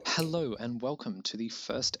Hello and welcome to the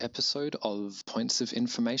first episode of Points of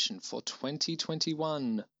Information for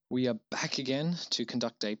 2021. We are back again to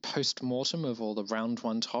conduct a post-mortem of all the round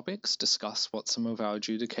one topics, discuss what some of our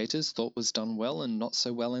adjudicators thought was done well and not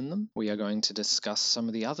so well in them. We are going to discuss some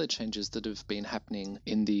of the other changes that have been happening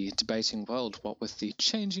in the debating world, what with the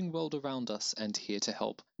changing world around us, and here to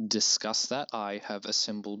help discuss that, I have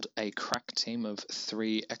assembled a crack team of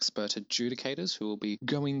 3 expert adjudicators who will be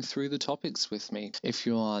going through the topics with me. If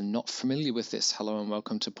you are not familiar with this, hello and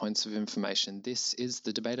welcome to Points of Information. This is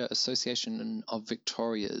the Debater Association of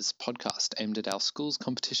Victoria's podcast aimed at our schools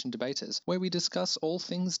competition debaters, where we discuss all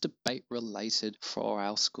things debate related for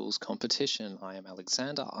our schools competition. I am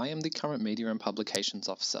Alexander. I am the current Media and Publications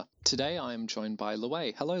Officer. Today I am joined by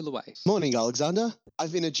Louay. Hello, Louay. Morning, Alexander.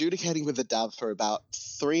 I've been adjudicating with the DAV for about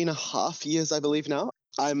 3.5 years, I believe now.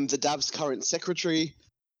 I'm the DAV's current secretary,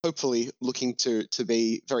 hopefully looking to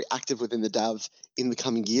be very active within the DAV in the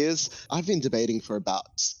coming years. I've been debating for about,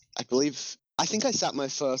 I think I sat my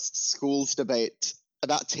first schools debate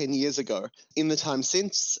about 10 years ago. In the time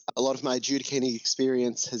since, a lot of my adjudicating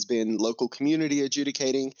experience has been local community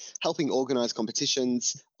adjudicating, helping organise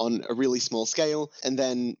competitions on a really small scale, and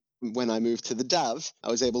then when I moved to the DAV, I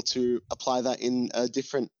was able to apply that in a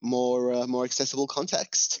different, more accessible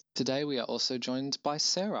context. Today we are also joined by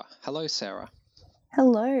Sarah. Hello, Sarah.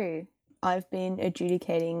 Hello. I've been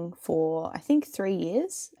adjudicating for, I think, 3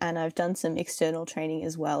 years, and I've done some external training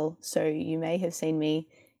as well. So you may have seen me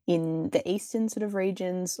in the eastern sort of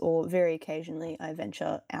regions, or very occasionally I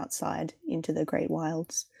venture outside into the great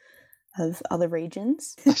wilds of other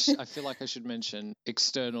regions. I feel like I should mention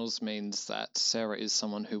externals means that Sarah is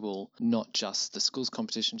someone who will not just the schools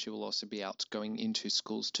competition, she will also be out going into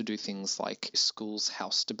schools to do things like schools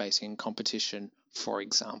house debating competition, for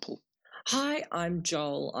example. Hi, I'm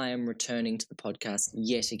Joel. I am returning to the podcast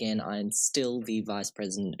yet again. I am still the Vice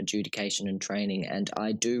President Adjudication and Training, and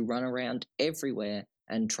I do run around everywhere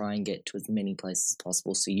and try and get to as many places as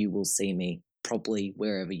possible, so you will see me probably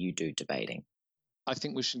wherever you do debating. I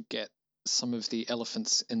think we should get some of the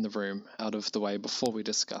elephants in the room out of the way before we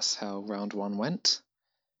discuss how round one went.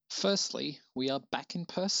 Firstly, we are back in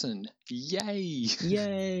person. Yay!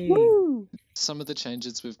 Yay! Woo! Some of the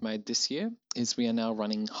changes we've made this year is we are now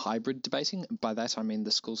running hybrid debating. By that I mean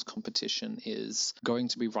the schools competition is going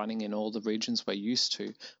to be running in all the regions we're used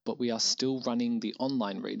to, but we are still running the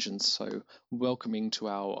online regions. So welcoming to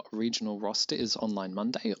our regional roster is online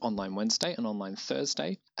Monday, online Wednesday, and online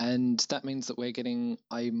Thursday. And that means that we're getting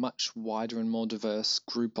a much wider and more diverse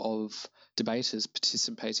group of debaters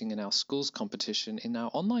participating in our schools competition in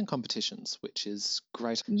our online competitions, which is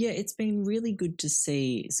great. Yeah, it's been really good to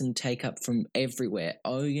see some take up from everywhere.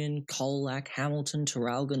 Oyen, Colac, Hamilton,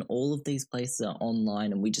 Traralgon, all of these places are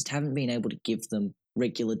online, and we just haven't been able to give them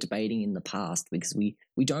regular debating in the past because we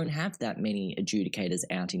don't have that many adjudicators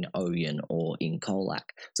out in Oyen or in Colac.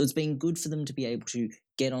 So it's been good for them to be able to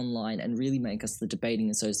get online and really make us the debating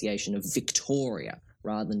association of Victoria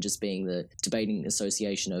rather than just being the debating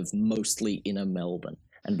association of mostly inner Melbourne.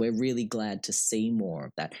 And we're really glad to see more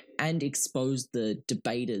of that and expose the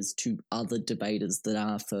debaters to other debaters that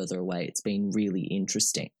are further away. It's been really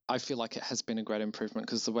interesting. I feel like it has been a great improvement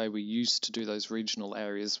because the way we used to do those regional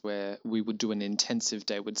areas where we would do an intensive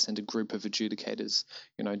day, would send a group of adjudicators,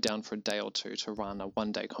 down for a day or two to run a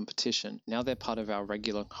one-day competition. Now they're part of our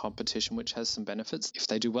regular competition, which has some benefits. If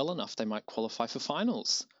they do well enough, they might qualify for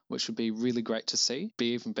finals, which would be really great to see.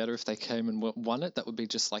 Be even better if they came and won it. That would be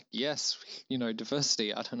just like, yes,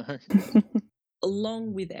 diversity, I don't know.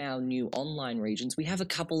 Along with our new online regions, we have a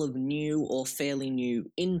couple of new or fairly new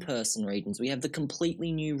in-person regions. We have the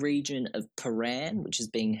completely new region of Paran, which is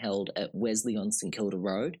being held at Wesley on St Kilda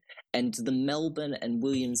Road, and the Melbourne and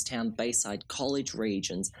Williamstown Bayside College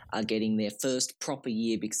regions are getting their first proper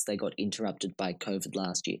year because they got interrupted by COVID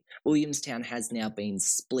last year. Williamstown has now been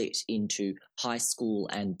split into high school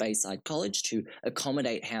and Bayside College to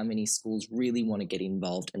accommodate how many schools really want to get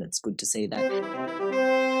involved, and it's good to see that.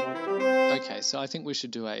 Okay, so I think we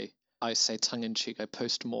should do I say tongue-in-cheek, a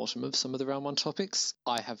post-mortem of some of the round one topics.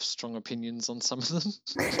 I have strong opinions on some of them.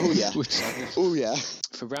 Oh, yeah. Oh, yeah.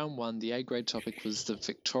 For round one, the A-grade topic was that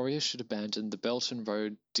Victoria should abandon the Belt and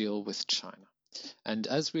Road deal with China. And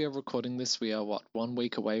as we are recording this, we are, 1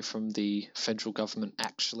 week away from the federal government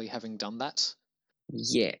actually having done that?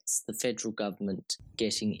 Yes, the federal government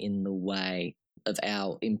getting in the way of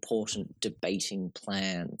our important debating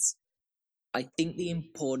plans. I think the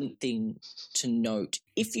important thing to note,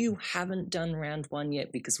 if you haven't done round one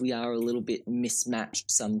yet, because we are a little bit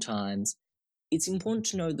mismatched sometimes, it's important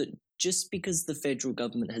to know that just because the federal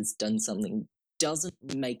government has done something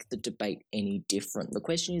doesn't make the debate any different. The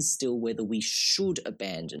question is still whether we should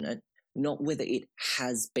abandon it, not whether it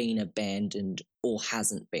has been abandoned or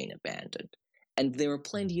hasn't been abandoned. And there are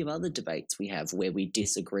plenty of other debates we have where we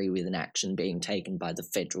disagree with an action being taken by the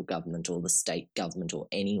federal government or the state government or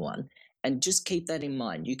anyone. And just keep that in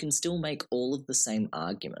mind. You can still make all of the same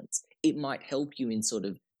arguments. It might help you in sort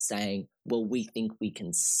of saying, well, we think we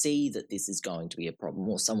can see that this is going to be a problem,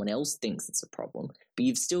 or someone else thinks it's a problem. But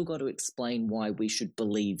you've still got to explain why we should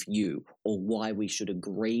believe you or why we should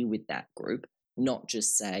agree with that group, not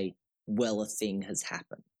just say, well, a thing has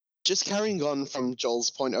happened. Just carrying on from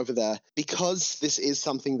Joel's point over there, because this is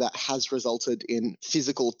something that has resulted in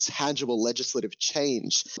physical, tangible legislative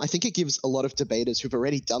change, I think it gives a lot of debaters who've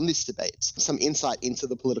already done this debate some insight into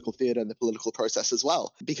the political theatre and the political process as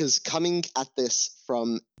well. Because coming at this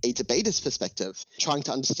from a debater's perspective, trying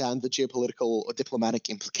to understand the geopolitical or diplomatic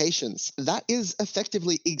implications, that is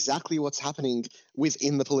effectively exactly what's happening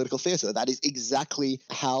within the political theatre. That is exactly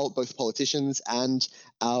how both politicians and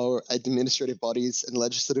our administrative bodies and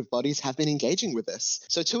legislative bodies have been engaging with this.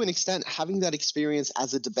 So to an extent, having that experience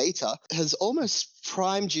as a debater has almost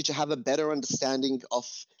primed you to have a better understanding of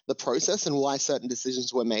the process and why certain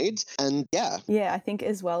decisions were made. And yeah, I think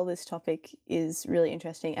as well this topic is really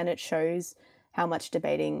interesting, and it shows how much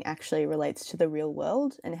debating actually relates to the real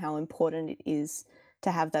world and how important it is to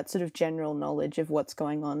have that sort of general knowledge of what's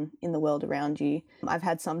going on in the world around you. I've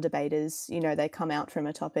had some debaters, they come out from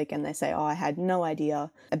a topic and they say, I had no idea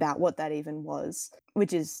about what that even was,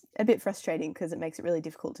 which is a bit frustrating because it makes it really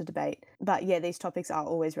difficult to debate. But yeah, these topics are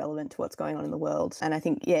always relevant to what's going on in the world. And I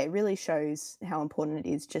think, it really shows how important it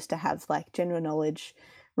is just to have like general knowledge,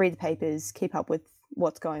 read the papers, keep up with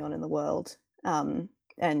what's going on in the world,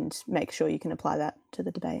 and make sure you can apply that to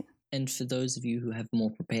the debate. And for those of you who have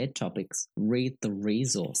more prepared topics, read the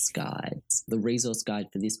resource guides. The resource guide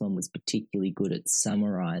for this one was particularly good at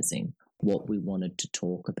summarising what we wanted to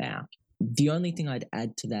talk about. The only thing I'd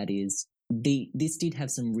add to that is this did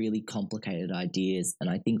have some really complicated ideas, and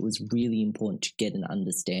I think it was really important to get an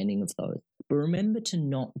understanding of those. But remember to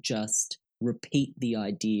not just repeat the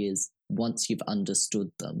ideas once you've understood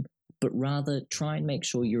them, but rather try and make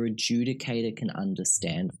sure your adjudicator can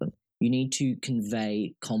understand them. You need to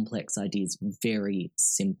convey complex ideas very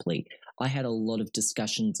simply. I had a lot of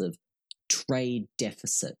discussions of trade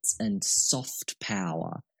deficits and soft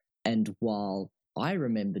power, and while I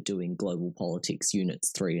remember doing global politics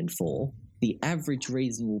units 3 and 4, the average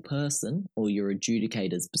reasonable person, or your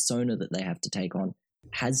adjudicator's persona that they have to take on,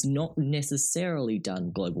 has not necessarily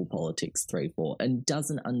done global politics 3-4 and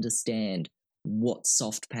doesn't understand what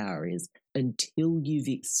soft power is until you've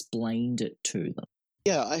explained it to them.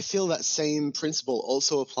 Yeah, I feel that same principle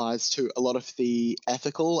also applies to a lot of the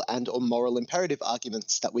ethical and or moral imperative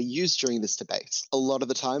arguments that we use during this debate. A lot of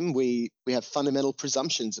the time we have fundamental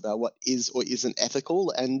presumptions about what is or isn't ethical,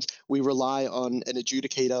 and we rely on an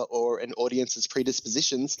adjudicator or an audience's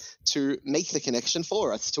predispositions to make the connection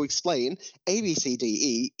for us, to explain A, B, C, D,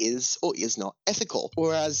 E is or is not ethical.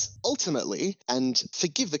 Whereas ultimately, and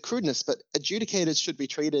forgive the crudeness, but adjudicators should be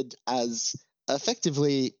treated as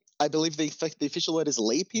effectively, I believe the official word is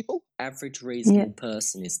lay people? Average reasonable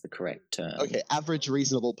person is the correct term. Okay, average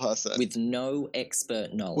reasonable person. With no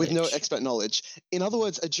expert knowledge. With no expert knowledge. In other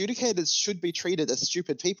words, adjudicators should be treated as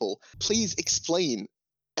stupid people. Please explain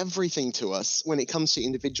everything to us when it comes to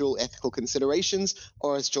individual ethical considerations,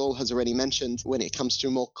 or as Joel has already mentioned, when it comes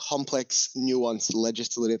to more complex, nuanced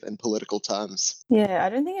legislative and political terms. Yeah, I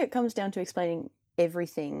don't think it comes down to explaining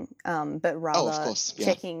everything, but rather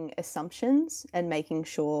checking assumptions and making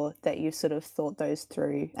sure that you've sort of thought those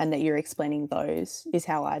through and that you're explaining those is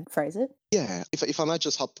how I'd phrase it. Yeah, if I might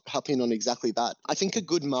just hop in on exactly that. I think a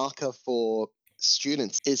good marker for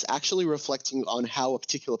students is actually reflecting on how a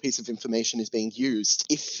particular piece of information is being used.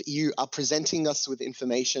 If you are presenting us with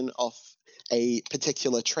information of a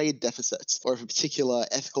particular trade deficit or a particular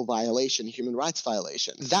ethical violation, human rights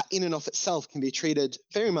violation, that in and of itself can be treated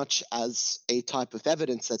very much as a type of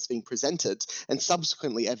evidence that's being presented and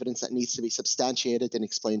subsequently evidence that needs to be substantiated and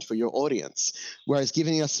explained for your audience. Whereas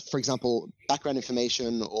giving us, for example, background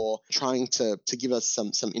information or trying to give us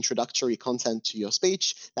some introductory content to your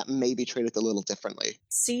speech, that may be treated a little differently.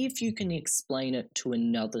 See if you can explain it to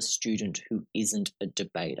another student who isn't a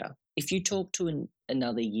debater. If you talk to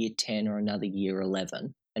another year 10 or another year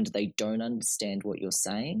 11 and they don't understand what you're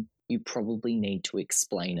saying, you probably need to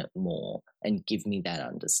explain it more and give me that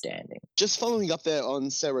understanding. Just following up there on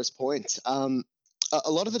Sarah's point, a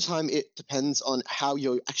lot of the time it depends on how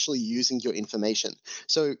you're actually using your information.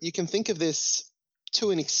 So you can think of this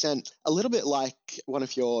to an extent, a little bit like one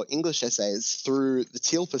of your English essays through the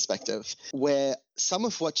teal perspective, where some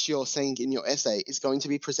of what you're saying in your essay is going to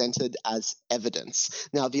be presented as evidence.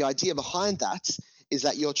 Now, the idea behind that is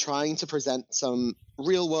that you're trying to present some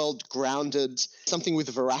real-world, grounded, something with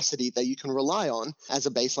veracity that you can rely on as a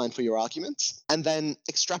baseline for your argument, and then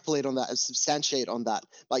extrapolate on that and substantiate on that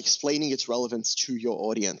by explaining its relevance to your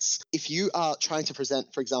audience. If you are trying to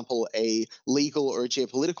present, for example, a legal or a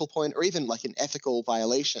geopolitical point, or even like an ethical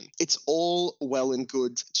violation, it's all well and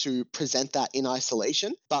good to present that in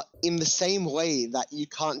isolation, but in the same way that you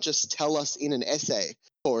can't just tell us in an essay,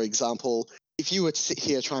 for example, if you were to sit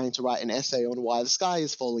here trying to write an essay on why the sky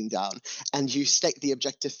is falling down, and you state the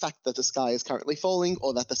objective fact that the sky is currently falling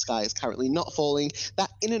or that the sky is currently not falling,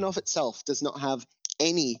 that in and of itself does not have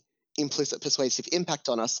any implicit persuasive impact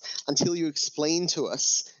on us until you explain to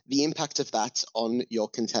us the impact of that on your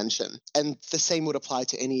contention. And the same would apply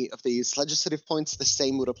to any of these legislative points, the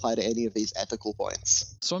same would apply to any of these ethical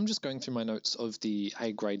points. So I'm just going through my notes of the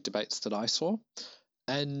A-grade debates that I saw,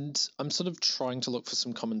 and I'm sort of trying to look for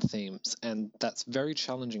some common themes, and that's very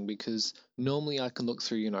challenging because normally I can look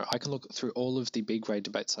through, all of the B-grade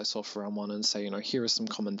debates I saw for round one and say, here are some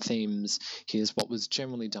common themes, here's what was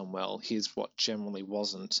generally done well, here's what generally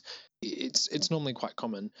wasn't. It's normally quite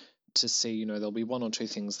common to see, there'll be one or two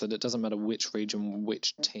things that it doesn't matter which region,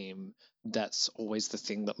 which team, that's always the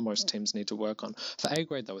thing that most teams need to work on. For A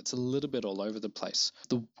grade, though, it's a little bit all over the place.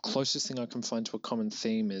 The closest thing I can find to a common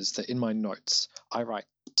theme is that in my notes, I write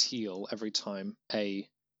teal every time a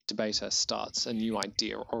debater starts a new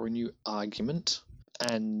idea or a new argument,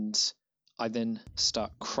 and I then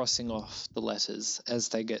start crossing off the letters as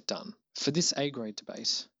they get done. For this A grade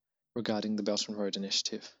debate regarding the Belt and Road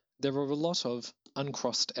Initiative, there are a lot of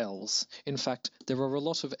uncrossed L's. In fact, there are a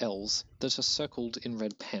lot of L's that are circled in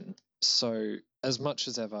red pen. So, as much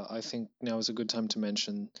as ever, I think now is a good time to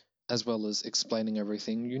mention, as well as explaining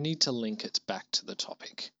everything, you need to link it back to the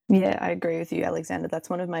topic. Yeah, I agree with you, Alexander. That's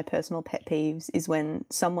one of my personal pet peeves, is when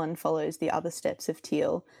someone follows the other steps of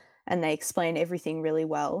teal and they explain everything really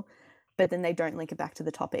well, but then they don't link it back to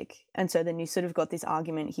the topic. And so then you sort of got this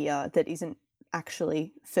argument here that isn't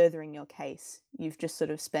actually furthering your case. You've just sort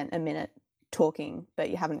of spent a minute talking, but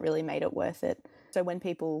you haven't really made it worth it. So when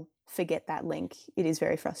people forget that link, it is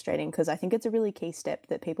very frustrating because I think it's a really key step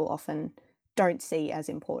that people often don't see as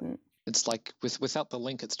important. It's like without the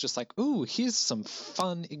link, it's just like, ooh, here's some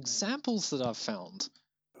fun examples that I've found.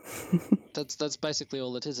 That's basically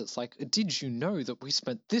all it is. It's like, did you know that we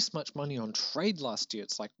spent this much money on trade last year?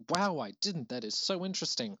 It's like, wow, I didn't. That is so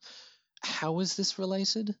interesting. How is this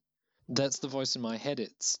related? That's the voice in my head.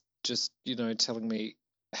 It's just, telling me,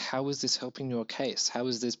 how is this helping your case? How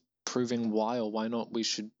is this proving why or why not we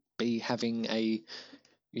should be having a,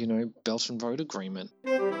 Belt and Road agreement?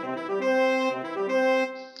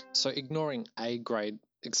 So ignoring A grade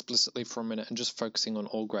explicitly for a minute and just focusing on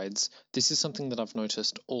all grades, this is something that I've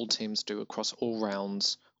noticed all teams do across all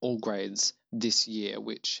rounds, all grades this year,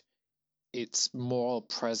 which it's more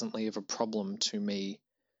presently of a problem to me.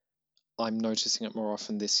 I'm noticing it more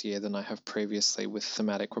often this year than I have previously with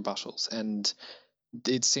thematic rebuttals, and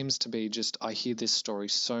it seems to be just, I hear this story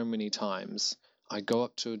so many times. I go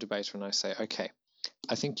up to a debater and I say, okay,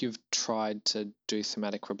 I think you've tried to do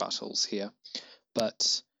thematic rebuttals here,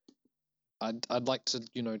 but I'd like to,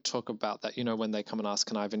 talk about that, when they come and ask,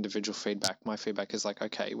 can I have individual feedback? My feedback is like,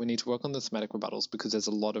 okay, we need to work on the thematic rebuttals because there's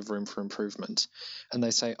a lot of room for improvement. And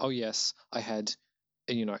they say, oh yes, I had,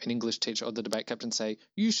 an English teacher or the debate captain say,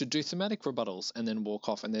 you should do thematic rebuttals, and then walk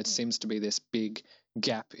off. And there seems to be this big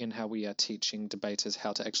gap in how we are teaching debaters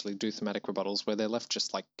how to actually do thematic rebuttals, where they're left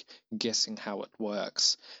just like guessing how it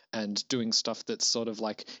works and doing stuff that's sort of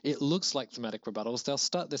like, it looks like thematic rebuttals. They'll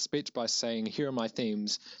start their speech by saying, here are my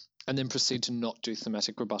themes, and then proceed to not do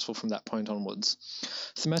thematic rebuttal from that point onwards.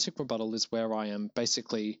 Thematic rebuttal is where I am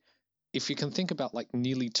basically, if you can think about like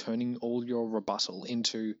nearly turning all your rebuttal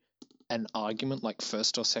into an argument like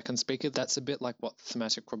first or second speaker, that's a bit like what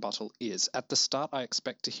thematic rebuttal is. At the start, I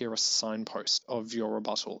expect to hear a signpost of your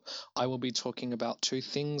rebuttal. I will be talking about two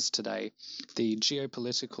things today, the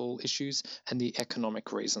geopolitical issues and the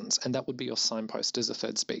economic reasons, and that would be your signpost as a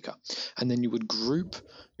third speaker. And then you would group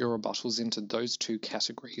your rebuttals into those two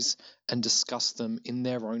categories and discuss them in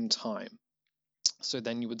their own time. So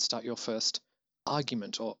then you would start your first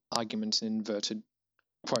argument, or argument in inverted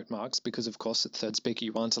quote marks, because of course at third speaker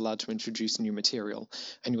you aren't allowed to introduce new material,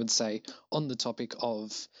 and you would say, on the topic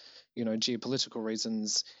of geopolitical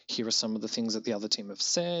reasons, here are some of the things that the other team have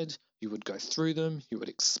said. You would go through them, you would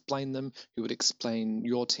explain them, you would explain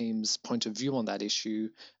your team's point of view on that issue,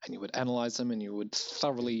 and you would analyze them, and you would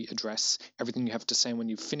thoroughly address everything you have to say. And when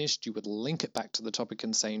you've finished, you would link it back to the topic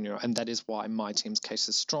and say, and that is why my team's case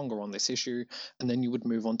is stronger on this issue. And then you would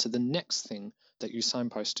move on to the next thing that you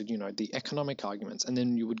signposted, the economic arguments, and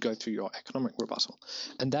then you would go through your economic rebuttal.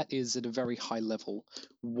 And that is at a very high level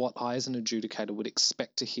what I as an adjudicator would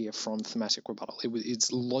expect to hear from thematic rebuttal.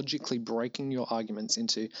 It's logically breaking your arguments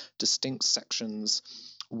into distinct sections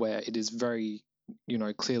where it is very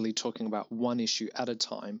clearly talking about one issue at a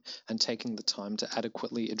time and taking the time to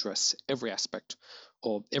adequately address every aspect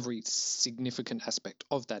or every significant aspect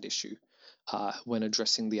of that issue when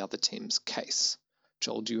addressing the other team's case.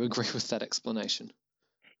 Joel, do you agree with that explanation?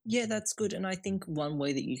 Yeah, that's good. And I think one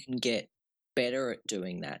way that you can get better at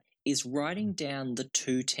doing that is writing down the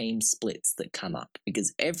 2 team splits that come up,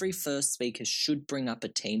 because every first speaker should bring up a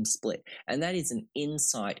team split, and that is an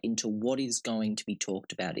insight into what is going to be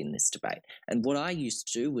talked about in this debate. And what I used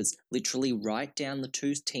to do was literally write down the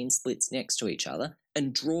 2 team splits next to each other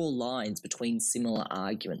and draw lines between similar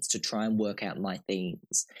arguments to try and work out my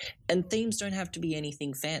themes. And themes don't have to be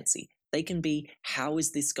anything fancy. They can be, how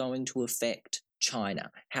is this going to affect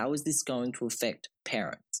China? How is this going to affect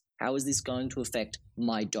parents? How is this going to affect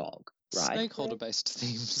my dog? Right? Stakeholder-based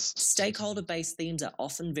themes. Stakeholder-based themes are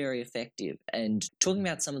often very effective. And talking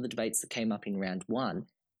about some of the debates that came up in round 1,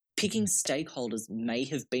 picking stakeholders may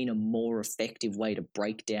have been a more effective way to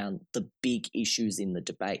break down the big issues in the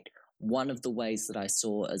debate. One of the ways that I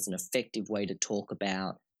saw as an effective way to talk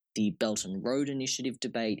about the Belt and Road Initiative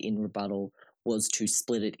debate in rebuttal was to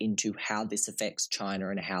split it into how this affects China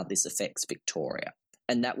and how this affects Victoria.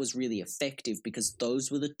 And that was really effective because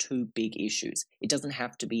those were the 2 big issues. It doesn't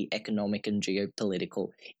have to be economic and geopolitical.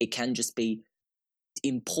 It can just be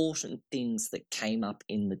important things that came up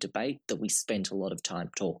in the debate that we spent a lot of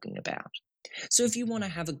time talking about. So if you want to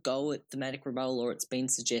have a go at thematic rebuttal, or it's been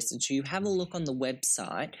suggested to you, have a look on the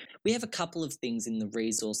website. We have a couple of things in the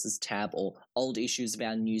resources tab or old issues of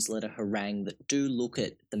our newsletter harangue that do look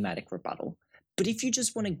at thematic rebuttal. But if you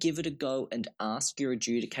just want to give it a go and ask your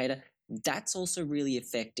adjudicator, that's also really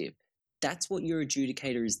effective. That's what your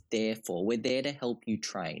adjudicator is there for. We're there to help you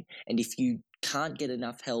train. And if you can't get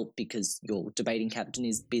enough help because your debating captain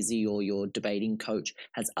is busy or your debating coach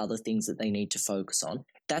has other things that they need to focus on,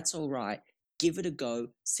 that's all right. Give it a go,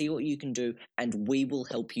 see what you can do, and we will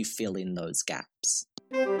help you fill in those gaps.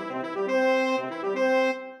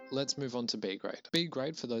 Let's move on to B grade. B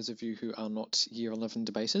grade, for those of you who are not Year 11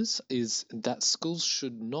 debaters, is that schools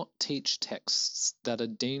should not teach texts that are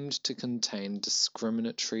deemed to contain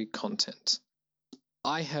discriminatory content.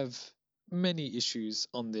 I have many issues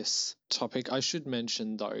on this topic. I should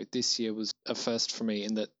mention, though, this year was a first for me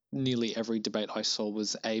in that nearly every debate I saw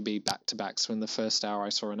was A-B back-to-back. So in the first hour I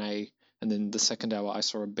saw an A, and then the second hour I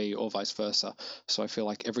saw a B, or vice versa. So I feel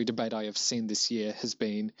like every debate I have seen this year has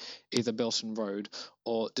been either Belt and Road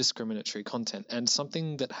or discriminatory content. And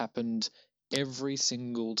something that happened every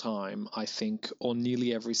single time, I think, or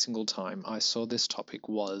nearly every single time I saw this topic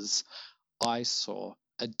was I saw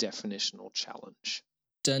a definitional challenge.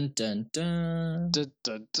 Dun, dun, dun. Duh,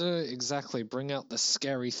 duh, duh. Exactly. Bring out the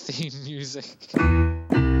scary theme music.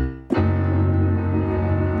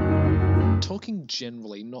 Talking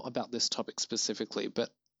generally, not about this topic specifically, but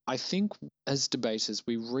I think as debaters,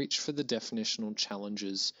 we reach for the definitional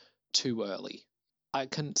challenges too early.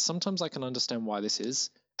 Sometimes I can understand why this is.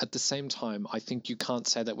 At the same time, I think you can't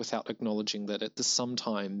say that without acknowledging that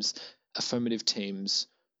sometimes affirmative teams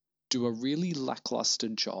do a really lackluster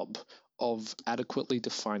job of adequately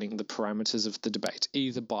defining the parameters of the debate,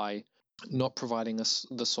 either by not providing us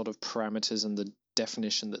the sort of parameters and the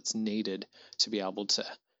definition that's needed to be able to,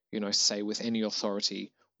 say with any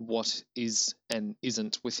authority what is and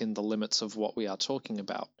isn't within the limits of what we are talking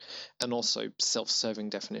about, and also self-serving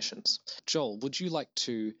definitions. Joel, would you like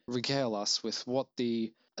to regale us with what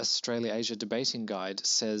the Australia-Asia Debating Guide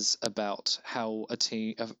says about how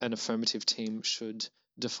an affirmative team should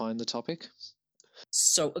define the topic?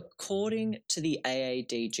 So according to the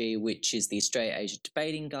AADG, which is the Australia-Asia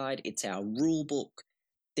Debating Guide, it's our rule book,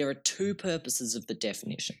 there are 2 purposes of the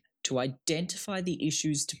definition: to identify the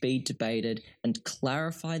issues to be debated and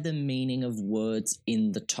clarify the meaning of words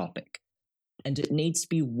in the topic. And it needs to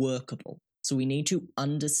be workable. So we need to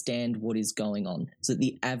understand what is going on so that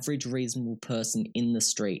the average reasonable person in the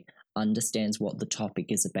street understands what the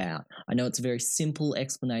topic is about. I know it's a very simple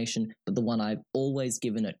explanation, but the one I've always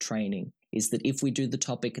given at training is that if we do the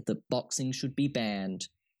topic that boxing should be banned,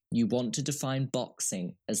 you want to define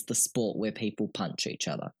boxing as the sport where people punch each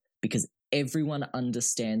other, because everyone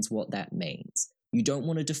understands what that means. You don't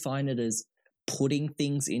want to define it as putting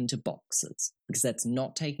things into boxes, because that's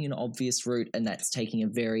not taking an obvious route, and that's taking a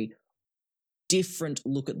very different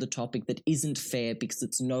look at the topic that isn't fair because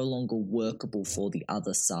it's no longer workable for the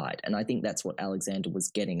other side. And I think that's what Alexander was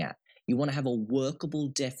getting at. You want to have a workable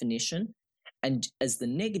definition, and as the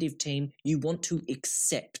negative team, you want to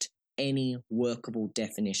accept any workable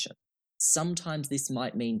definition. Sometimes this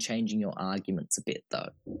might mean changing your arguments a bit, though.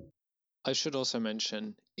 I should also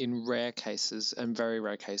mention, in rare cases, and very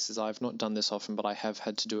rare cases, I've not done this often, but I have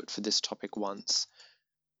had to do it for this topic once,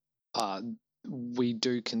 we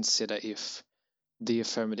do consider if the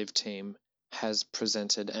affirmative team has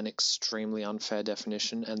presented an extremely unfair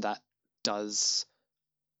definition, and that does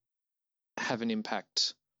have an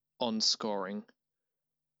impact on scoring.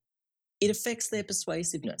 It affects their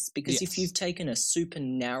persuasiveness, because if you've taken a super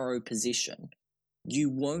narrow position,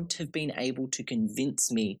 you won't have been able to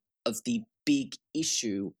convince me of the big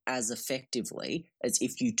issue as effectively as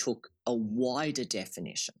if you took a wider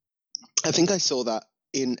definition. I think I saw that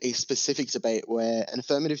in a specific debate where an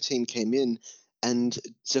affirmative team came in and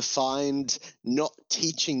defined not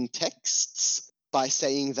teaching texts by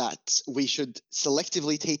saying that we should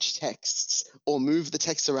selectively teach texts or move the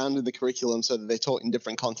texts around in the curriculum so that they're taught in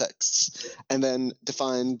different contexts, and then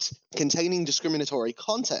defined containing discriminatory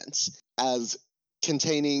content as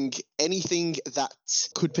containing anything that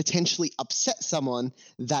could potentially upset someone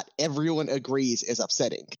that everyone agrees is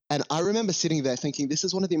upsetting. And I remember sitting there thinking, this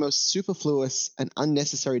is one of the most superfluous and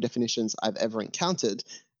unnecessary definitions I've ever encountered.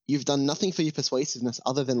 You've done nothing for your persuasiveness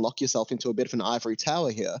other than lock yourself into a bit of an ivory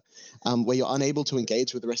tower here, where you're unable to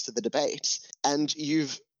engage with the rest of the debate. And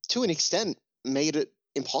you've, to an extent, made it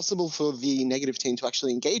impossible for the negative team to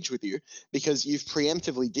actually engage with you because you've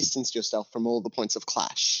preemptively distanced yourself from all the points of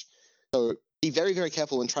clash. So be very, very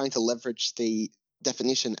careful when trying to leverage the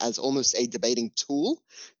definition as almost a debating tool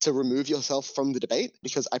to remove yourself from the debate,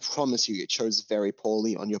 because I promise you it shows very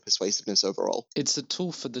poorly on your persuasiveness overall. It's a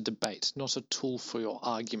tool for the debate, not a tool for your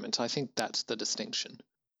argument. I think that's the distinction.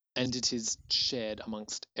 And it is shared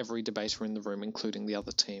amongst every debater in the room, including the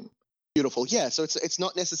other team. Beautiful. Yeah, so it's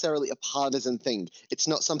not necessarily a partisan thing. It's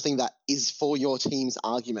not something that is for your team's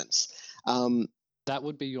arguments. That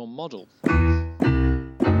would be your model.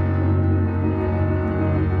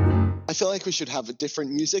 I feel like we should have a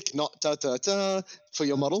different music, not da-da-da, for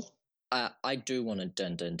your model. I do want a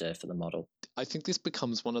dun-dun-dun for the model. I think this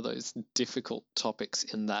becomes one of those difficult topics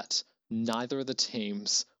in that neither of the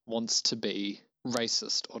teams wants to be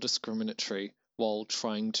racist or discriminatory while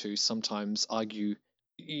trying to sometimes argue,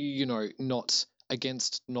 not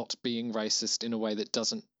against not being racist in a way that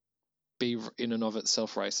doesn't be in and of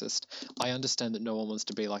itself racist. I understand that no one wants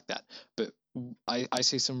to be like that, but I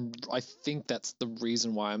think that's the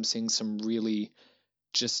reason why I'm seeing some really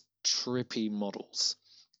just trippy models.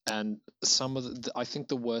 And I think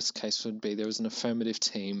the worst case would be there was an affirmative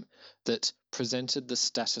team that presented the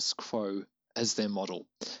status quo as their model.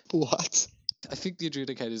 What? I think the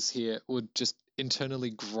adjudicators here would just internally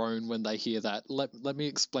groan when they hear that. Let me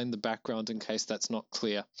explain the background in case that's not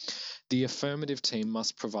clear. The affirmative team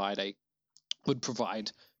would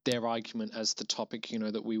provide their argument as the topic,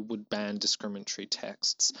 that we would ban discriminatory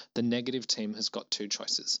texts. The negative team has got two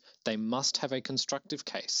choices. They must have a constructive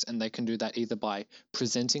case, and they can do that either by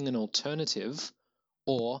presenting an alternative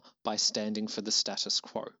or by standing for the status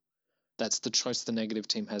quo. That's the choice the negative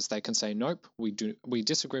team has. They can say, nope, we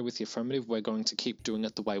disagree with the affirmative, we're going to keep doing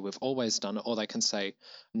it the way we've always done it. Or they can say,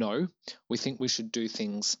 no, we think we should do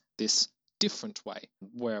things this different way,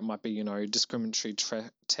 where it might be, discriminatory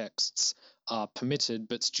texts are permitted,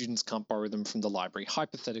 but students can't borrow them from the library.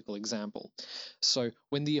 Hypothetical example. So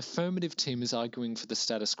when the affirmative team is arguing for the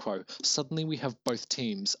status quo, suddenly we have both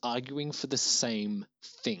teams arguing for the same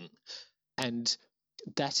thing. And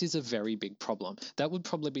that is a very big problem. That would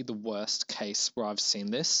probably be the worst case where I've seen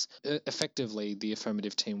this. Effectively, the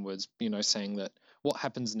affirmative team was, saying that what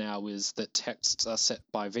happens now is that texts are set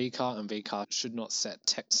by VCAR, and VCAR should not set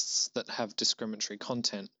texts that have discriminatory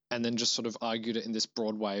content, and then just sort of argued it in this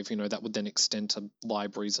broad way of, that would then extend to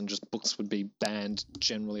libraries and just books would be banned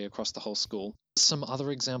generally across the whole school. Some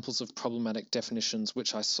other examples of problematic definitions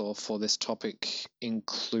which I saw for this topic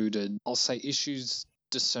included, I'll say, issues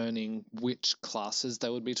discerning which classes they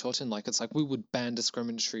would be taught in. Like, it's like we would ban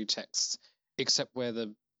discriminatory texts except where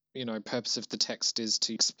the purpose of the text is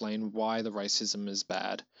to explain why the racism is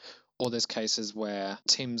bad. Or there's cases where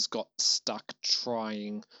teams got stuck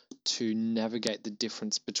trying to navigate the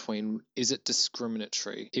difference between, is it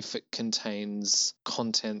discriminatory if it contains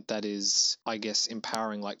content that is, I guess,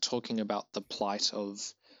 empowering, like talking about the plight of,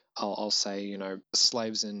 I'll say,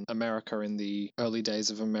 slaves in America in the early days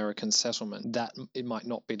of American settlement. That it might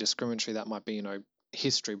not be discriminatory. That might be,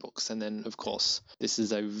 history books. And then, of course, this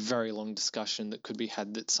is a very long discussion that could be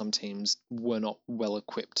had that some teams were not well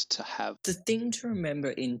equipped to have. The thing to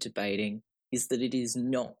remember in debating is that it is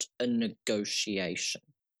not a negotiation.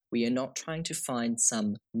 We are not trying to find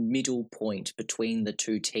some middle point between the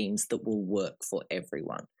two teams that will work for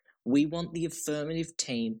everyone. We want the affirmative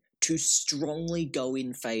team to strongly go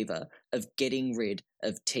in favour of getting rid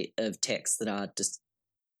of texts that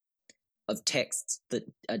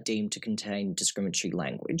are deemed to contain discriminatory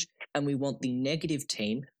language, and we want the negative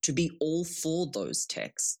team to be all for those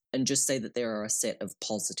texts and just say that there are a set of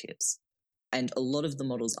positives. And a lot of the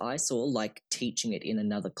models I saw, like teaching it in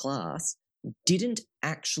another class, didn't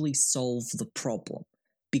actually solve the problem,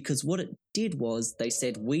 because what it did was they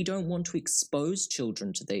said, we don't want to expose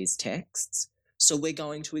children to these texts, so we're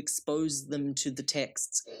going to expose them to the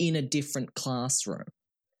texts in a different classroom,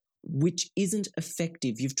 which isn't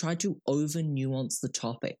effective. You've tried to over-nuance the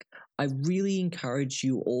topic. I really encourage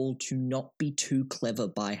you all to not be too clever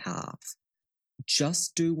by half.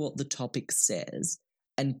 Just do what the topic says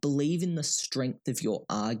and believe in the strength of your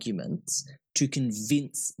arguments to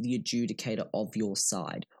convince the adjudicator of your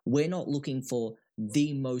side. We're not looking for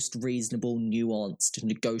the most reasonable, nuanced,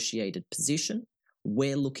 negotiated position.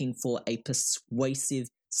 We're looking for a persuasive,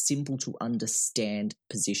 simple to understand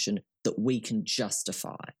position that we can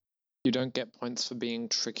justify. You don't get points for being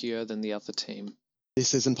trickier than the other team.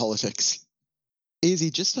 This isn't politics.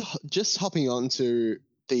 Easy, just hopping on to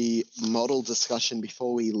the model discussion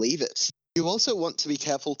before we leave it. You also want to be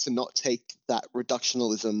careful to not take that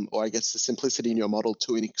reductionism, or I guess the simplicity in your model,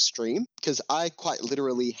 to an extreme, because I quite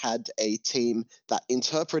literally had a team that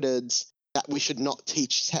interpreted that we should not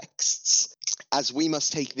teach texts, as we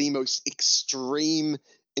must take the most extreme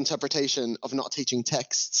interpretation of not teaching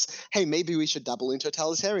texts. Hey, maybe we should dabble in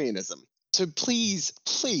totalitarianism. So please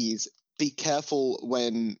be careful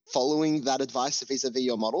when following that advice vis-a-vis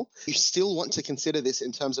your model. You still want to consider this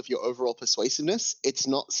in terms of your overall persuasiveness. It's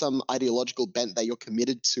not some ideological bent that you're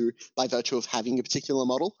committed to by virtue of having a particular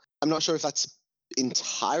model. I'm not sure if that's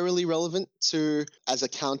entirely relevant to as a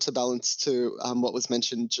counterbalance to what was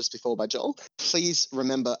mentioned just before by Joel. Please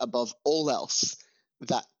remember, above all else,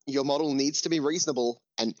 that your model needs to be reasonable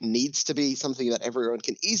and needs to be something that everyone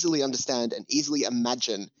can easily understand and easily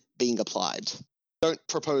imagine being applied. Don't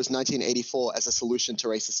propose 1984 as a solution to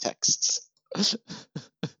racist texts.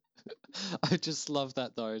 I just love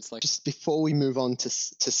that, though. It's like, just before we move on to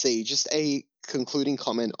C, just a concluding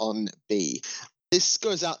comment on B. This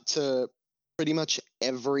goes out to pretty much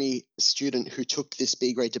every student who took this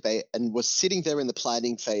B grade debate and was sitting there in the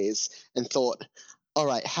planning phase and thought, all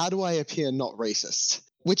right, how do I appear not racist?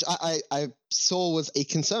 Which I saw was a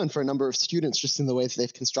concern for a number of students just in the way that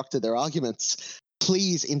they've constructed their arguments.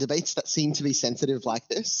 Please, in debates that seem to be sensitive like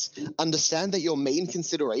this, understand that your main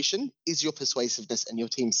consideration is your persuasiveness and your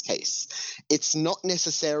team's case. It's not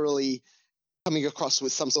necessarily coming across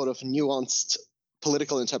with some sort of nuanced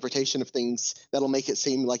political interpretation of things that'll make it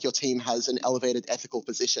seem like your team has an elevated ethical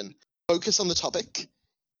position. Focus on the topic.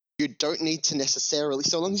 You don't need to necessarily,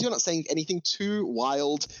 so long as you're not saying anything too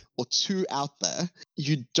wild or too out there,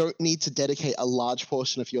 you don't need to dedicate a large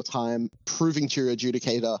portion of your time proving to your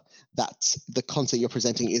adjudicator that the content you're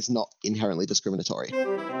presenting is not inherently discriminatory.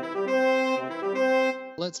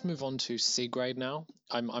 Let's move on to C grade now.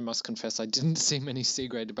 I must confess I didn't see many C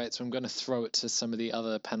grade debates, so I'm going to throw it to some of the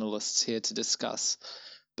other panelists here to discuss.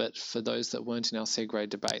 But for those that weren't in our C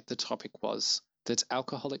grade debate, the topic was that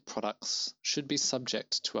alcoholic products should be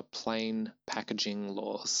subject to a plain packaging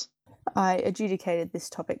laws. I adjudicated this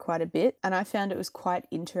topic quite a bit, and I found it was quite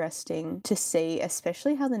interesting to see,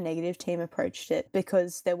 especially how the negative team approached it,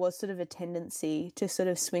 because there was sort of a tendency to sort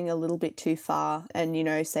of swing a little bit too far and,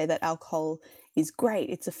 say that alcohol is great,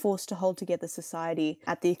 it's a force to hold together society,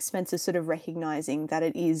 at the expense of sort of recognising that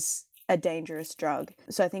it is a dangerous drug.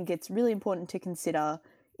 So I think it's really important to consider,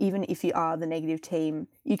 even if you are the negative team,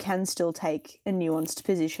 you can still take a nuanced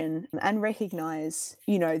position and recognise,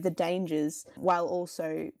 the dangers, while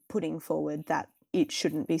also putting forward that it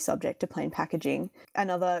shouldn't be subject to plain packaging.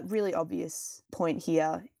 Another really obvious point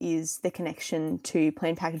here is the connection to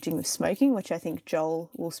plain packaging with smoking, which I think Joel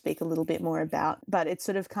will speak a little bit more about, but it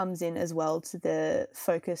sort of comes in as well to the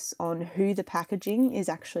focus on who the packaging is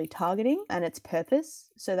actually targeting and its purpose.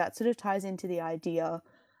 So that sort of ties into the idea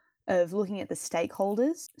of looking at the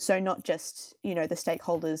stakeholders. So not just, the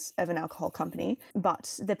stakeholders of an alcohol company,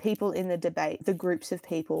 but the people in the debate, the groups of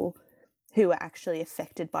people who are actually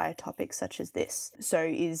affected by a topic such as this. So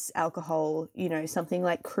is alcohol, something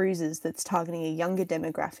like cruises that's targeting a younger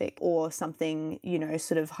demographic, or something,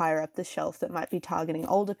 sort of higher up the shelf that might be targeting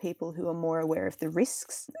older people who are more aware of the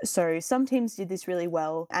risks? So some teams did this really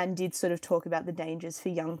well and did sort of talk about the dangers for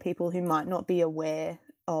young people who might not be aware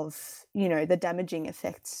of, the damaging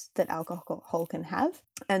effects that alcohol can have.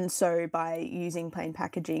 And so by using plain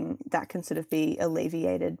packaging, that can sort of be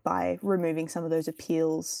alleviated by removing some of those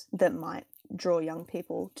appeals that might draw young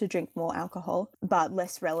people to drink more alcohol, but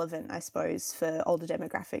less relevant, I suppose, for older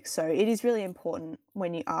demographics. So it is really important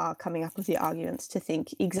when you are coming up with your arguments to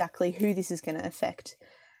think exactly who this is going to affect,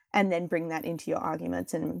 and then bring that into your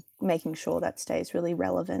arguments and making sure that stays really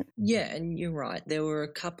relevant. Yeah, and you're right. There were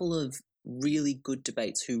a couple of really good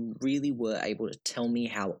debates who really were able to tell me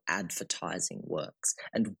how advertising works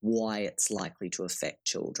and why it's likely to affect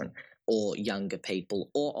children or younger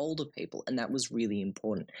people or older people, and that was really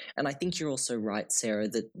important. And I think you're also right, Sarah,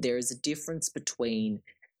 that there is a difference between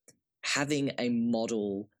having a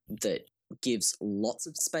model that gives lots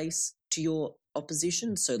of space to your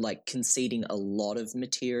opposition, so like conceding a lot of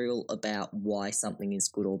material about why something is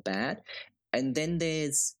good or bad, and then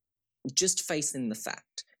there's just facing the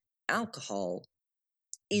fact alcohol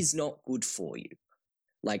is not good for you.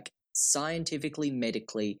 Like, scientifically,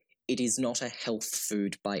 medically, it is not a health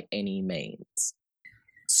food by any means.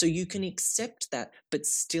 So you can accept that, but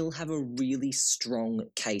still have a really strong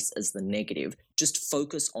case as the negative. Just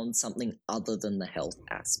focus on something other than the health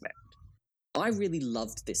aspect. I really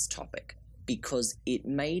loved this topic because it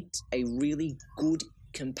made a really good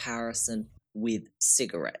comparison with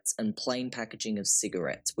cigarettes and plain packaging of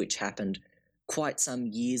cigarettes, which happened quite some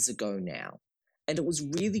years ago now. And it was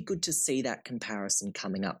really good to see that comparison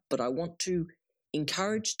coming up. But I want to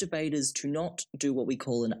encourage debaters to not do what we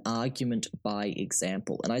call an argument by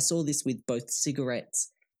example. And I saw this with both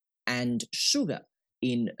cigarettes and sugar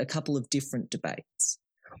in a couple of different debates.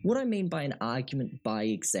 What I mean by an argument by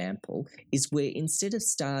example is where instead of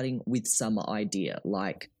starting with some idea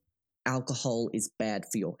like alcohol is bad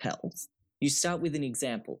for your health, you start with an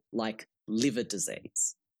example like liver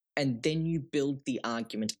disease, and then you build the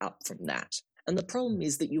argument up from that. And the problem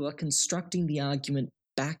is that you are constructing the argument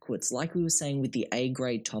backwards. Like we were saying with the A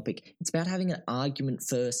grade topic, it's about having an argument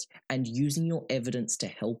first and using your evidence to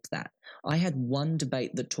help that. I had one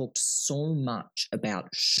debate that talked so much about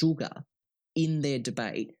sugar in their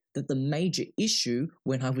debate that the major issue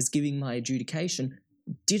when I was giving my adjudication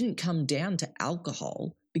didn't come down to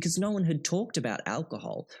alcohol, because no one had talked about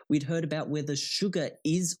alcohol. We'd heard about whether sugar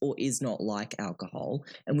is or is not like alcohol,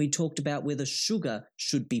 and we talked about whether sugar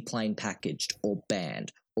should be plain packaged or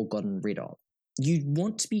banned or gotten rid of. You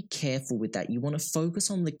want to be careful with that. You want to focus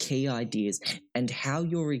on the key ideas and how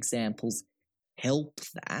your examples help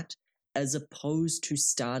that, as opposed to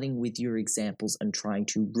starting with your examples and trying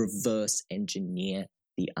to reverse engineer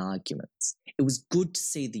the arguments. It was good to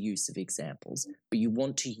see the use of examples, but you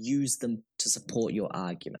want to use them to support your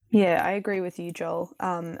argument. Yeah, I agree with you, Joel.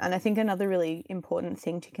 And I think another really important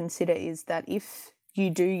thing to consider is that if you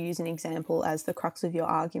do use an example as the crux of your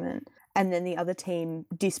argument, and then the other team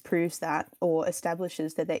disproves that or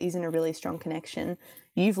establishes that there isn't a really strong connection,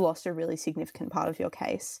 you've lost a really significant part of your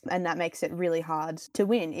case. And that makes it really hard to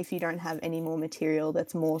win if you don't have any more material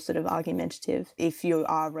that's more sort of argumentative, if you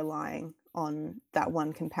are relying on that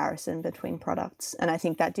one comparison between products. And I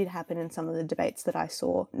think that did happen in some of the debates that I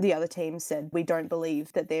saw. The other team said, we don't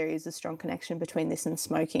believe that there is a strong connection between this and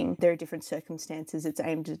smoking. There are different circumstances, it's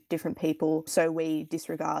aimed at different people, so we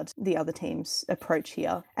disregard the other team's approach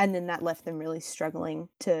here. And then that left them really struggling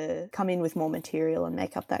to come in with more material and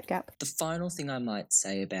make up that gap. The final thing I might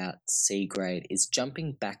say about C grade is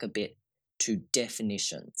jumping back a bit to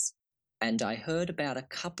definitions. And I heard about a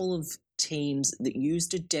couple of teams that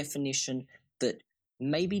used a definition that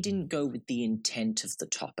maybe didn't go with the intent of the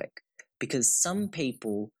topic, because some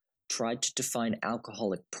people tried to define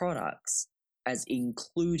alcoholic products as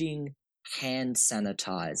including hand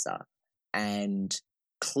sanitizer and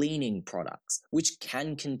cleaning products, which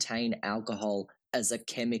can contain alcohol as a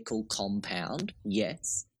chemical compound,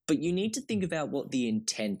 yes, but you need to think about what the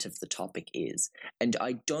intent of the topic is. And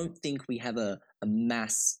I don't think we have a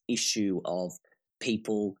mass issue of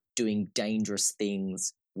people doing dangerous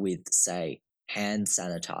things with, say, hand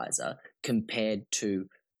sanitizer compared to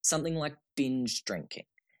something like binge drinking.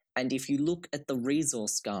 And if you look at the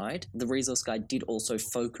resource guide did also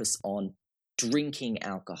focus on drinking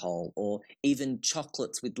alcohol or even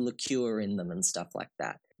chocolates with liqueur in them and stuff like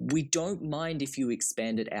that. We don't mind if you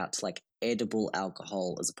expand it out to like edible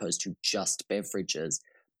alcohol as opposed to just beverages,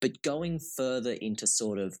 but going further into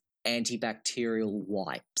sort of antibacterial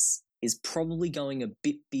wipes is probably going a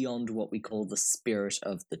bit beyond what we call the spirit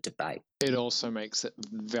of the debate. It also makes it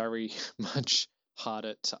very much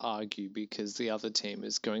harder to argue because the other team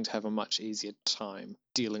is going to have a much easier time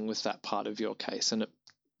dealing with that part of your case, and it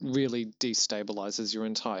really destabilizes your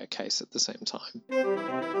entire case at the same time.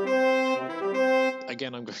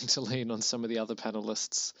 Again, I'm going to lean on some of the other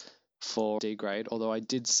panelists for D grade, although I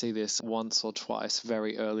did see this once or twice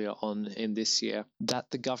very earlier on in this year, that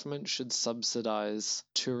the government should subsidise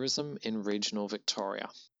tourism in regional Victoria.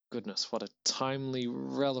 Goodness, what a timely,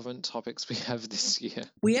 relevant topics we have this year.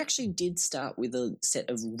 We actually did start with a set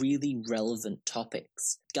of really relevant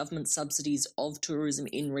topics. Government subsidies of tourism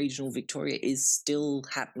in regional Victoria is still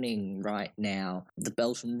happening right now. The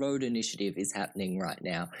Belt and Road Initiative is happening right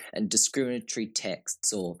now, and discriminatory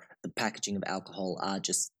texts or the packaging of alcohol are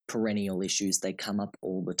just perennial issues. They come up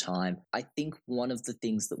all the time. I think one of the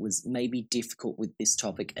things that was maybe difficult with this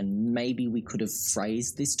topic, and maybe we could have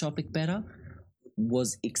phrased this topic better,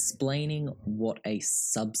 was explaining what a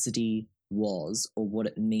subsidy was or what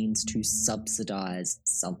it means to subsidise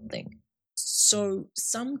something. So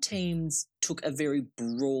some teams took a very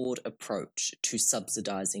broad approach to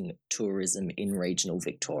subsidising tourism in regional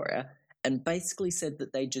Victoria and basically said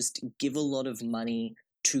that they just give a lot of money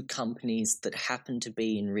to companies that happen to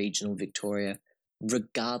be in regional Victoria,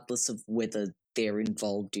 regardless of whether they're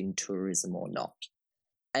involved in tourism or not.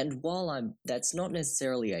 And while that's not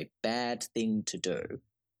necessarily a bad thing to do,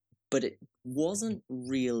 but it wasn't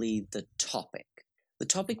really the topic. The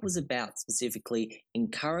topic was about specifically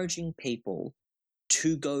encouraging people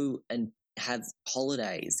to go and have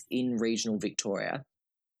holidays in regional Victoria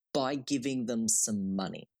by giving them some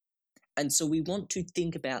money. And so we want to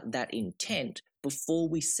think about that intent before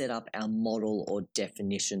we set up our model or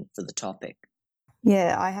definition for the topic.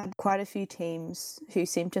 Yeah, I had quite a few teams who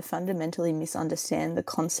seemed to fundamentally misunderstand the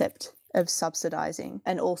concept of subsidising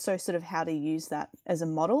and also sort of how to use that as a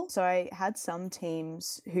model. So I had some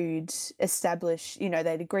teams who'd establish,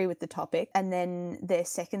 they'd agree with the topic, and then their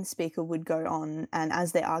second speaker would go on and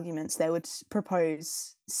as their arguments, they would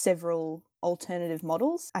propose several alternative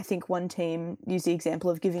models. I think one team used the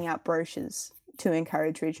example of giving out brochures to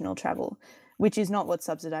encourage regional travel, which is not what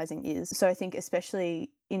subsidising is. So I think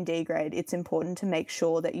especially in D grade, it's important to make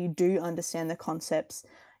sure that you do understand the concepts.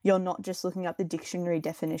 You're not just looking up the dictionary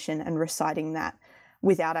definition and reciting that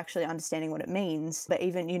without actually understanding what it means, but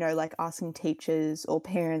even, like asking teachers or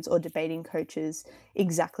parents or debating coaches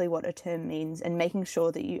exactly what a term means and making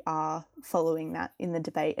sure that you are following that in the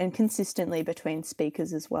debate and consistently between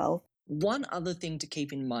speakers as well. One other thing to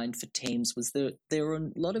keep in mind for teams was that there were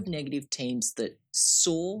a lot of negative teams that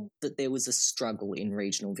saw that there was a struggle in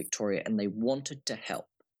regional Victoria and they wanted to help.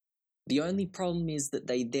 The only problem is that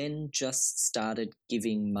they then just started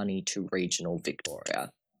giving money to regional Victoria,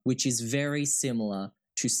 which is very similar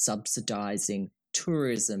to subsidising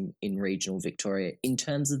tourism in regional Victoria in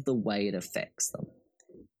terms of the way it affects them.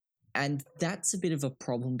 And that's a bit of a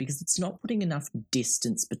problem because it's not putting enough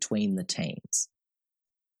distance between the teams.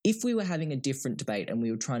 If we were having a different debate and we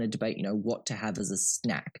were trying to debate, what to have as a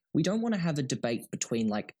snack, we don't want to have a debate between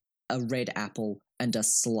like a red apple and a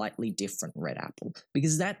slightly different red apple,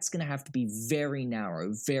 because that's going to have to be very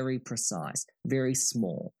narrow, very precise, very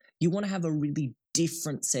small. You want to have a really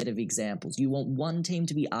different set of examples. You want one team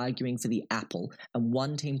to be arguing for the apple and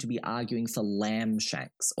one team to be arguing for lamb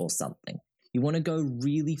shanks or something. You want to go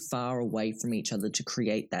really far away from each other to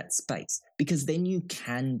create that space, because then you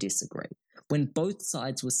can disagree. When both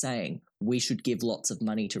sides were saying we should give lots of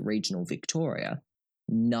money to regional Victoria,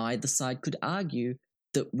 neither side could argue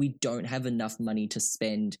that we don't have enough money to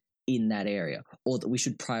spend in that area or that we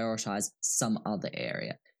should prioritise some other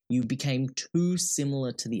area. You became too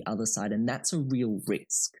similar to the other side, and that's a real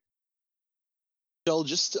risk. Joel,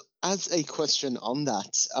 just as a question on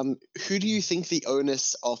that, who do you think the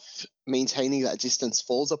onus of maintaining that distance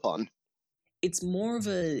falls upon? It's more of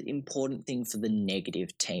an important thing for the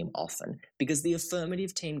negative team often, because the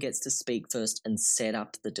affirmative team gets to speak first and set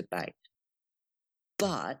up the debate.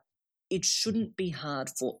 But it shouldn't be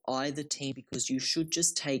hard for either team, because you should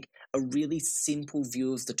just take a really simple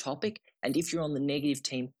view of the topic, and if you're on the negative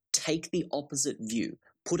team, take the opposite view.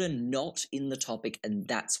 Put a not in the topic, and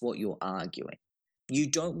that's what you're arguing. You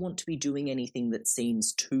don't want to be doing anything that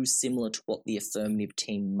seems too similar to what the affirmative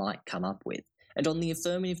team might come up with. And on the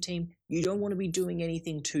affirmative team, you don't want to be doing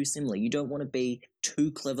anything too similar. You don't want to be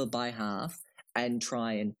too clever by half and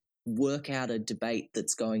try and work out a debate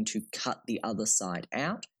that's going to cut the other side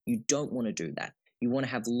out. You don't want to do that. You want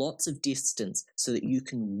to have lots of distance so that you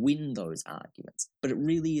can win those arguments. But it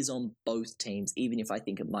really is on both teams, even if I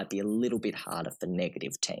think it might be a little bit harder for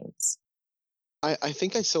negative teams. I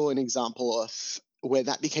think I saw an example of where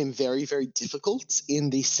that became very, very difficult in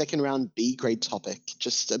the second round B grade topic.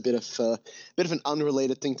 Just a bit of an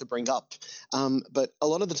unrelated thing to bring up. But a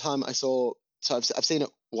lot of the time I saw, so I've seen it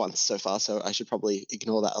once so far, so I should probably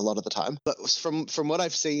ignore that a lot of the time. But from what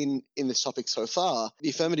I've seen in this topic so far, the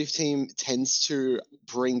affirmative team tends to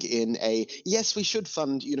bring in a, yes, we should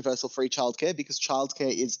fund universal free childcare because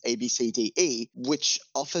childcare is A, B, C, D, E, which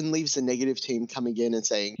often leaves the negative team coming in and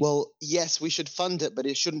saying, well, yes, we should fund it, but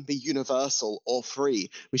it shouldn't be universal or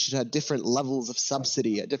free. We should have different levels of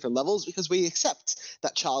subsidy at different levels because we accept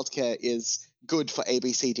that childcare is good for A,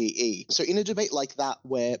 B, C, D, E. So in a debate like that,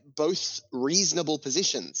 where both reasonable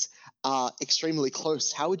positions are extremely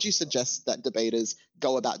close, how would you suggest that debaters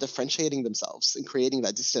go about differentiating themselves and creating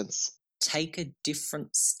that distance? Take a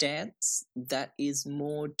different stance that is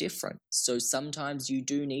more different. So sometimes you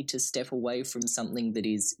do need to step away from something that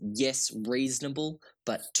is, yes, reasonable,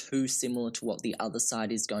 but too similar to what the other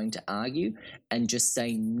side is going to argue, and just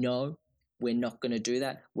say, no, we're not going to do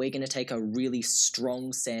that. We're going to take a really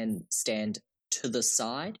strong stand to the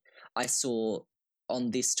side. I saw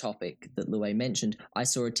on this topic that Louay mentioned, I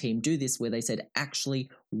saw a team do this where they said, actually,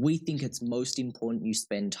 we think it's most important you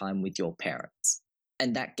spend time with your parents.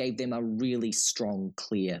 And that gave them a really strong,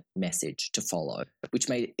 clear message to follow, which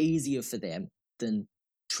made it easier for them than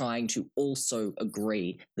trying to also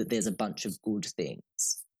agree that there's a bunch of good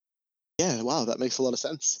things. Yeah, wow, that makes a lot of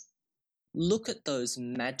sense. Look at those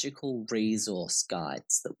magical resource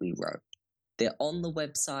guides that we wrote. They're on the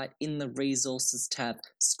website in the resources tab,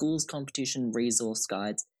 schools competition resource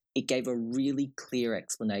guides. It gave a really clear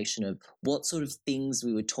explanation of what sort of things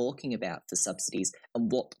we were talking about for subsidies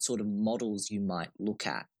and what sort of models you might look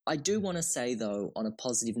at. I do want to say, though, on a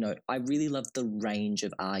positive note, I really loved the range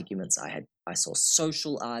of arguments I had. I saw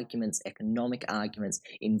social arguments, economic arguments,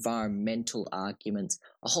 environmental arguments,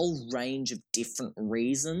 a whole range of different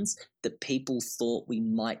reasons that people thought we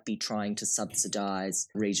might be trying to subsidise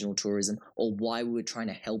regional tourism or why we were trying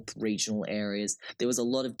to help regional areas. There was a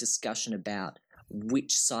lot of discussion about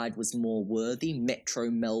which side was more worthy, Metro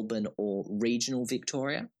Melbourne or regional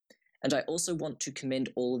Victoria. And I also want to commend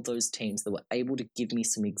all of those teams that were able to give me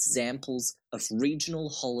some examples of regional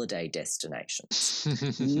holiday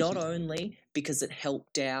destinations. Not only because it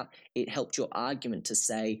helped your argument to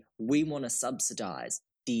say, we want to subsidise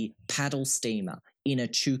the paddle steamer in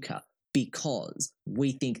Echuca because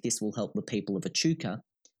we think this will help the people of Echuca.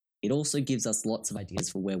 It also gives us lots of ideas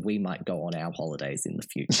for where we might go on our holidays in the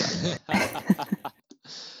future.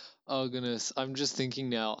 Oh, goodness. I'm just thinking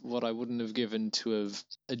now what I wouldn't have given to have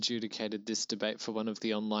adjudicated this debate for one of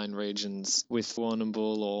the online regions with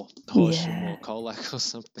Warrnambool or Horsham or Colac or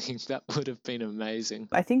something. That would have been amazing.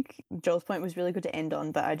 I think Joel's point was really good to end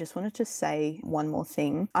on, but I just wanted to say one more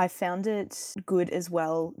thing. I found it good as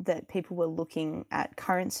well that people were looking at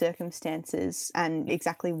current circumstances and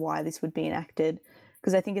exactly why this would be enacted,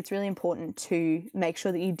 because I think it's really important to make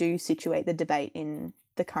sure that you do situate the debate in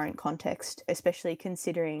the current context, especially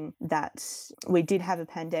considering that we did have a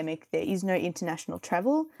pandemic. There is no international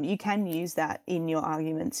travel. You can use that in your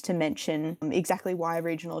arguments to mention exactly why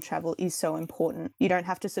regional travel is so important. You don't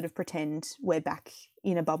have to sort of pretend we're back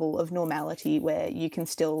in a bubble of normality where you can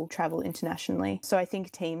still travel internationally. So I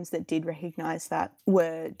think teams that did recognise that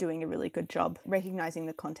were doing a really good job. Recognising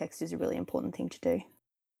the context is a really important thing to do.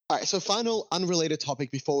 All right, so final unrelated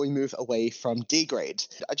topic before we move away from D grade.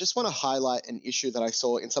 I just want to highlight an issue that I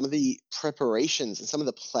saw in some of the preparations and some of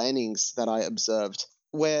the plannings that I observed,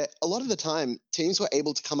 where a lot of the time teams were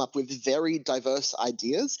able to come up with very diverse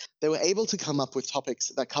ideas. They were able to come up with topics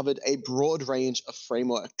that covered a broad range of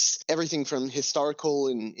frameworks, everything from historical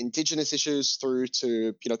and Indigenous issues through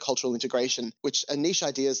to, cultural integration, which are niche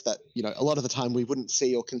ideas that, a lot of the time we wouldn't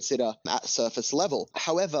see or consider at surface level.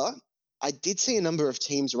 However, I did see a number of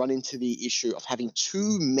teams run into the issue of having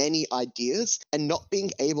too many ideas and not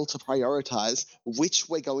being able to prioritize which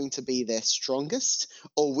were going to be their strongest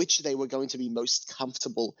or which they were going to be most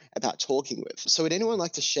comfortable about talking with. So would anyone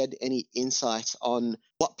like to shed any insight on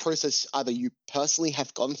what process either you personally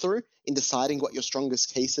have gone through in deciding what your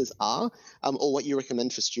strongest cases are, or what you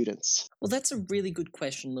recommend for students? Well, that's a really good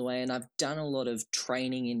question, Louay, and I've done a lot of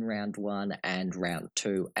training in round 1 and round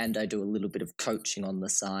 2, and I do a little bit of coaching on the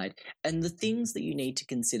side. And the things that you need to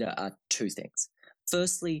consider are 2 things.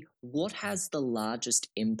 Firstly, what has the largest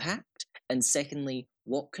impact? And secondly,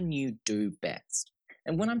 what can you do best?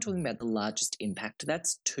 And when I'm talking about the largest impact,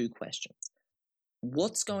 that's 2 questions.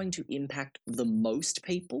 What's going to impact the most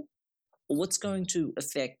people, or what's going to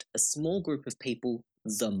affect a small group of people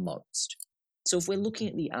the most? So if we're looking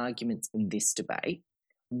at the arguments in this debate,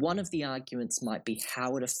 One of the arguments might be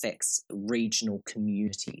how it affects regional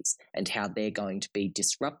communities and how they're going to be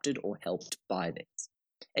disrupted or helped by this.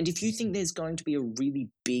 And if you think there's going to be a really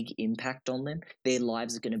big impact on them, their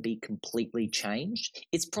lives are going to be completely changed,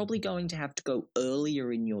 it's probably going to have to go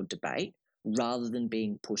earlier in your debate rather than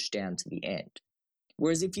being pushed down to the end.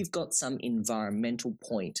 Whereas if you've got some environmental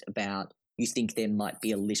point about you think there might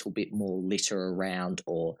be a little bit more litter around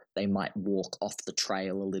or they might walk off the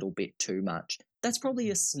trail a little bit too much, that's probably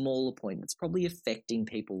a smaller point. That's probably affecting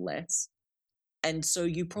people less. And so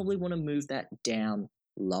you probably want to move that down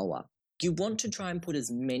lower. You want to try and put as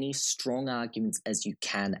many strong arguments as you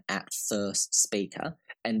can at first speaker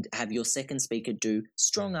and have your second speaker do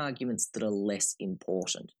strong arguments that are less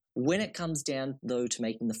important. When it comes down, though, to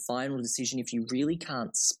making the final decision, if you really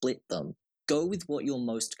can't split them, go with what you're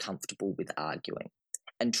most comfortable with arguing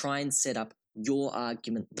and try and set up your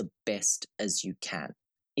argument the best as you can.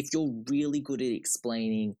 If you're really good at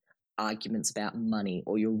explaining arguments about money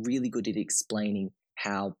or you're really good at explaining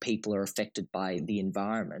how people are affected by the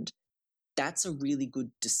environment, that's a really good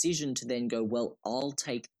decision to then go, well, I'll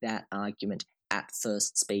take that argument at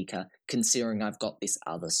first speaker, considering I've got this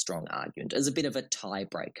other strong argument as a bit of a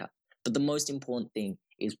tiebreaker. But the most important thing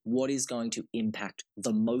is what is going to impact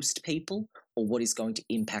the most people or what is going to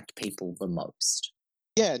impact people the most.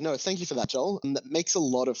 Yeah, no, thank you for that, Joel. And that makes a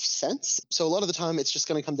lot of sense. So a lot of the time, it's just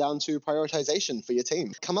going to come down to prioritization for your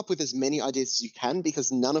team. Come up with as many ideas as you can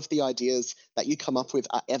because none of the ideas that you come up with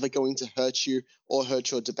are ever going to hurt you or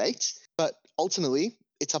hurt your debate. But ultimately,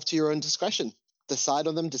 it's up to your own discretion. Decide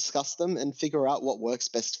on them, discuss them, and figure out what works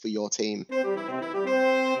best for your team.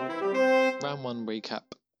 Round 1 recap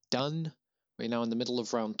done. We're now in the middle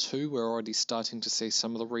of round 2. We're already starting to see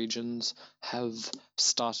some of the regions have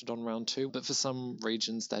started on round 2, but for some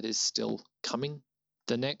regions that is still coming.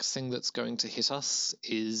 The next thing that's going to hit us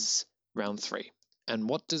is round 3. And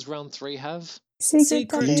what does round 3 have?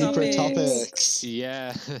 Secret topics.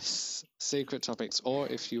 Yes, secret topics. Or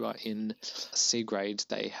if you are in C grade,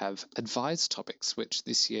 they have advised topics, which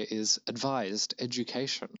this year is advised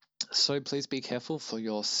education. So please be careful for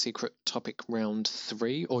your secret topic round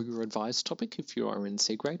 3 or your advised topic if you are in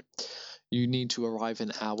C grade. You need to arrive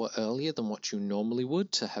an hour earlier than what you normally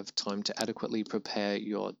would to have time to adequately prepare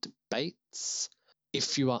your debates.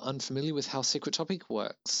 If you are unfamiliar with how secret topic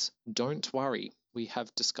works, don't worry. We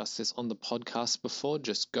have discussed this on the podcast before.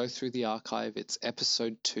 Just go through the archive. It's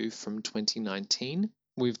episode 2 from 2019.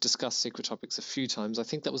 We've discussed secret topics a few times. I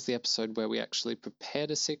think that was the episode where we actually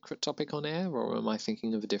prepared a secret topic on air, or am I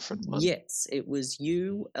thinking of a different one? Yes, it was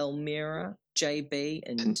you, Elmira, JB,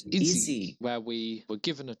 and Izzy. Where we were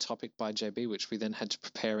given a topic by JB, which we then had to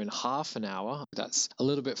prepare in half an hour. That's a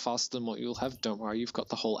little bit faster than what you'll have. Don't worry, you've got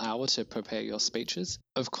the whole hour to prepare your speeches.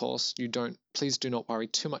 Of course, please do not worry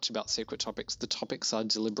too much about secret topics. The topics are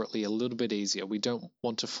deliberately a little bit easier. We don't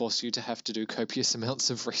want to force you to have to do copious amounts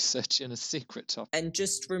of research in a secret topic. And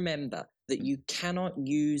just remember that you cannot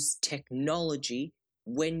use technology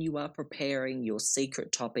when you are preparing your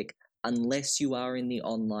secret topic unless you are in the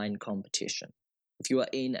online competition. If you are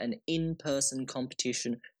in an in-person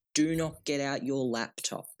competition, do not get out your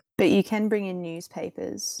laptop. But you can bring in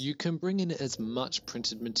newspapers. You can bring in as much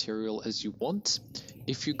printed material as you want.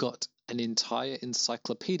 If you got an entire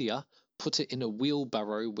encyclopedia, put it in a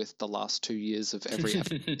wheelbarrow with the last 2 years of every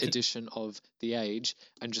edition of The Age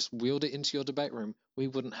and just wheeled it into your debate room, we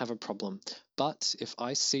wouldn't have a problem. But if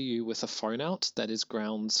I see you with a phone out, that is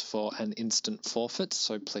grounds for an instant forfeit,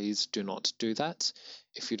 so please do not do that.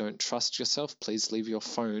 If you don't trust yourself, please leave your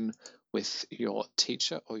phone with your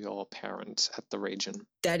teacher or your parent at the region.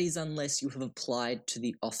 That is unless you have applied to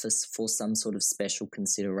the office for some sort of special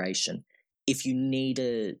consideration. If you need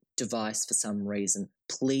a device for some reason,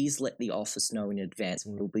 please let the office know in advance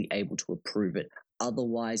and we'll be able to approve it.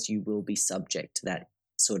 Otherwise, you will be subject to that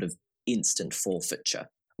sort of instant forfeiture.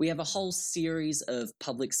 We have a whole series of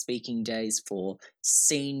public speaking days for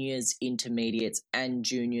seniors, intermediates, and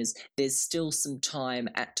juniors. There's still some time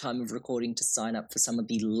at time of recording to sign up for some of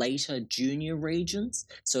the later junior regions.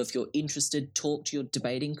 So if you're interested, talk to your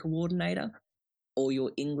debating coordinator or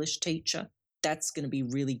your English teacher. That's going to be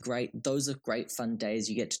really great. Those are great fun days.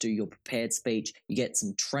 You get to do your prepared speech, you get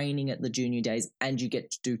some training at the junior days, and you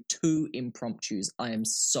get to do 2 impromptus. I am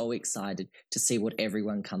so excited to see what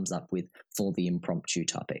everyone comes up with for the impromptu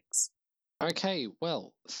topics. Okay,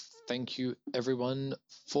 well, thank you everyone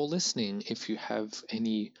for listening. If you have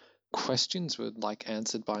any questions would like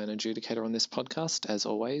answered by an adjudicator on this podcast, as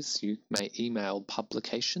always, you may email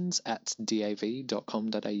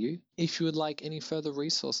publications@dav.com.au. If you would like any further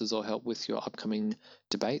resources or help with your upcoming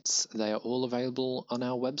debates, they are all available on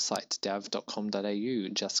our website, dav.com.au.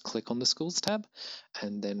 Just click on the Schools tab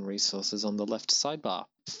and then resources on the left sidebar.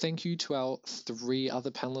 Thank you to our 3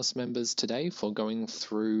 other panelist members today for going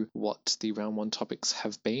through what the round 1 topics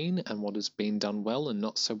have been and what has been done well and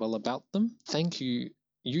not so well about them. Thank you,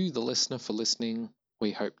 the listener, for listening.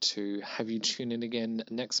 We hope to have you tune in again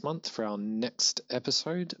next month for our next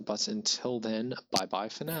episode. But until then, bye-bye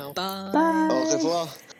for now. Bye. Bye. Au revoir.